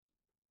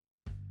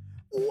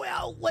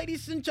Well,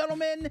 ladies and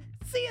gentlemen,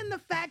 seeing the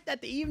fact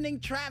that the evening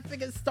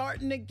traffic is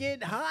starting to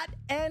get hot,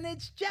 and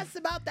it's just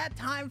about that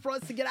time for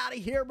us to get out of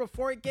here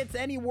before it gets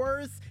any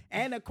worse,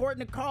 and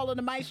according to Carl and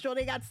the Maestro,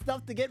 they got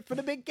stuff to get for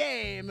the big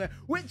game,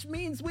 which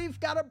means we've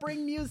got to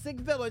bring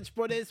MusicVillage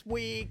for this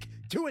week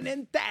to an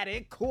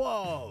emphatic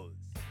close.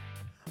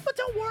 But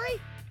don't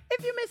worry,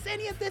 if you miss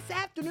any of this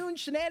afternoon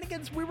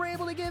shenanigans we were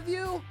able to give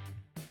you,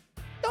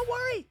 don't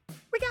worry,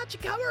 we got you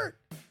covered.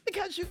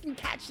 Because you can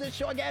catch this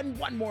show again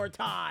one more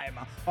time,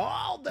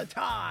 all the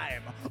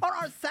time, on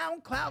our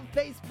SoundCloud,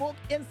 Facebook,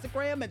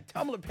 Instagram, and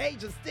Tumblr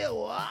pages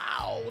still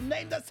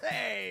named the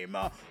same,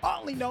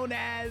 only known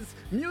as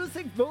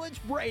MusicVillage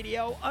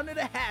Radio under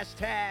the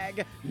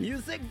hashtag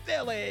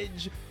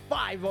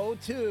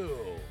MusicVillage502.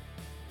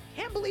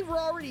 Can't believe we're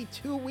already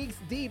 2 weeks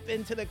deep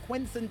into the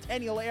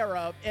quincentennial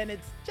era, and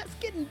it's just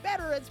getting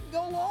better as we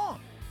go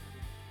along.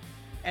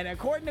 And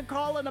according to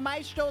Carl and the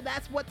Maestro,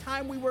 that's what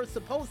time we were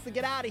supposed to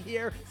get out of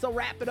here, so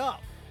wrap it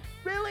up.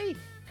 Really?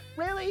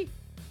 Really?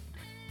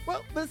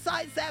 Well,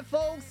 besides that,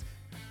 folks,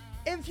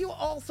 if you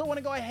also want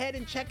to go ahead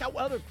and check out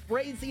what other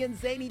crazy and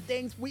zany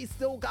things we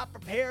still got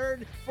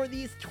prepared for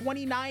these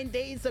 29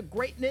 days of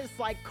greatness,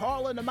 like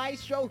Carl and the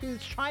Maestro,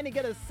 who's trying to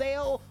get a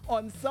sale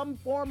on some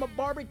form of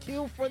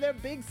barbecue for their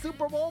big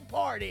Super Bowl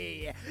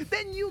party,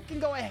 then you can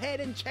go ahead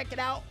and check it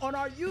out on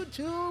our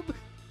YouTube,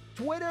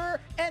 Twitter,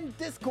 and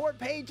Discord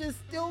pages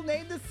still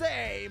named the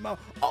same,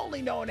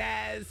 only known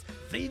as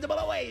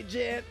COO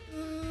Agent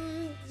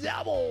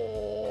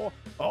 0012.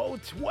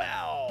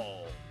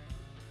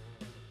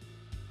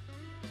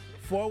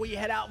 Before we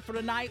head out for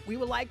the night, we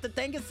would like to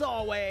thank, as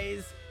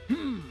always,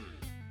 you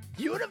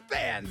the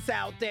fans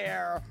out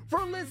there,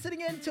 for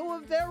listening into a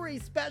very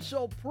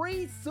special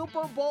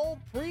pre-Super Bowl,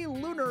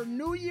 pre-Lunar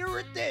New Year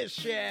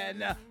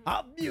edition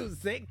of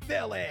Music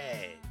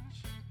Village.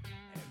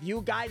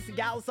 You guys and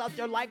gals out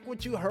there like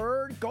what you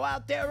heard, go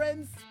out there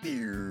and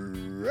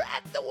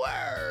spread the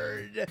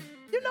word.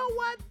 You know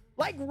what?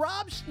 Like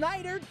Rob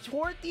Schneider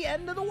toward the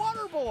end of The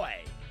Waterboy.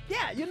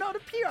 Yeah, you know the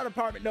PR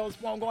department knows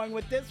where I'm going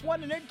with this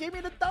one, and they give me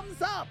the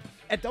thumbs up.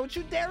 And don't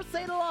you dare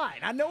say the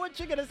line. I know what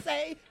you're going to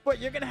say, but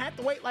you're going to have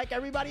to wait like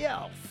everybody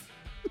else.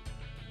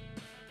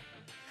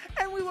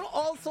 And we would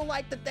also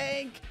like to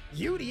thank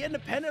you, the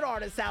independent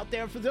artists out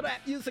there, for doing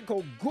that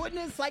musical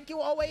goodness like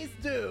you always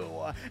do.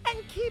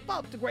 And keep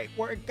up the great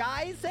work,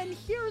 guys. And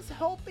here's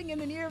hoping in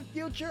the near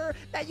future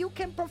that you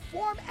can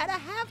perform at a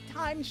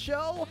halftime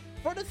show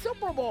for the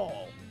Super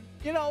Bowl.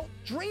 You know,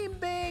 dream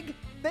big,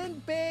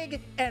 think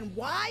big, and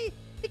why?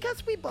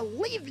 Because we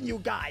believe in you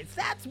guys,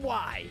 that's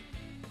why.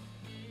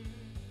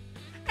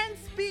 And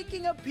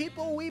speaking of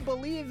people we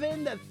believe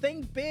in to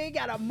think big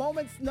at a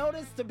moment's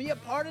notice to be a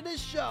part of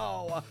this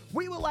show,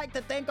 we would like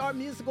to thank our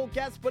musical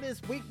guest for this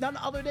week, none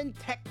other than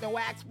Tekno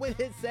AXE, with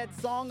his said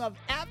song of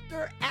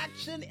After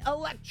Action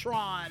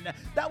Electron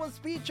that was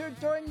featured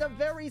during the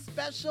very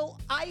special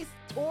ICE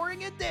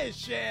touring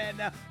edition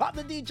of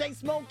the DJ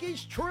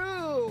Smokey's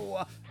True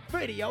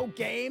Video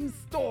Game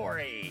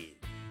Stories.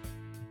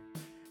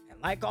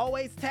 And like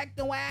always,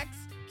 Tekno AXE,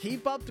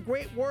 keep up the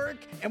great work,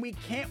 and we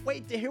can't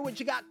wait to hear what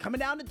you got coming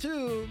down the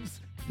tubes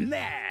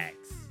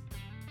next.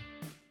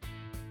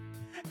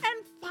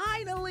 And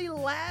finally,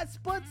 last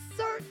but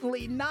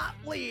certainly not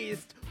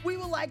least, we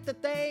would like to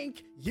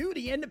thank you,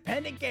 the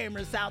independent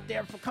gamers out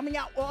there, for coming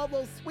out with all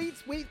those sweet,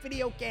 sweet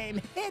video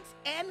game hits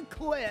and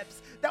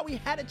clips that we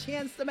had a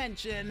chance to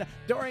mention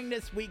during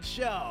this week's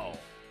show.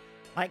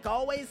 Like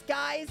always,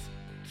 guys,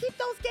 keep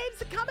those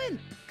games coming,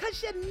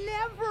 because you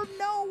never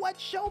know what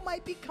show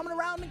might be coming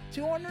around the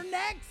corner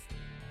next,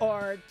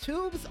 or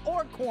tubes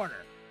or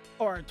corner,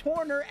 or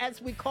Torner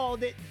as we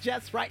called it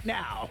just right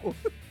now.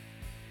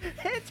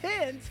 Hint,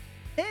 hint,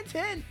 hint,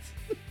 hint.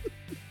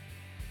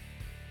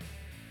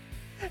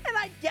 And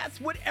I guess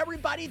what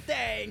everybody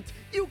thanked,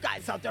 you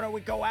guys out there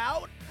would go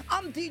out.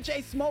 I'm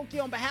DJ Smokey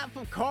on behalf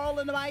of Carl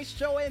and the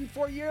Maestro, and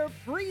for your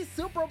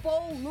pre-Super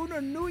Bowl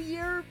Lunar New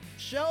Year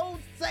show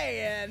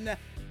saying,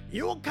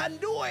 you can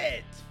do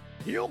it!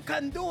 You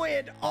can do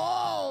it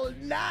all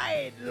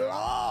night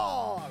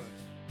long!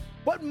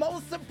 But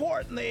most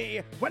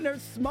importantly, when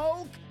there's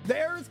smoke,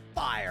 there's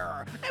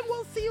fire. And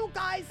we'll see you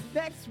guys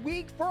next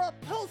week for a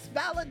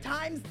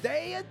post-Valentine's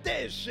Day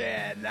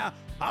edition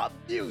of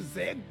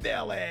Music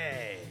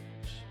Village.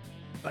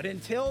 But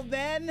until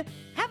then,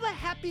 have a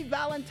happy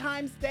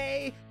Valentine's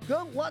Day,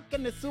 good luck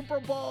in the Super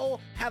Bowl,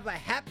 have a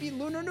happy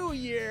Lunar New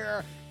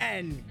Year,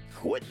 and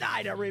good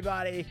night,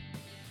 everybody.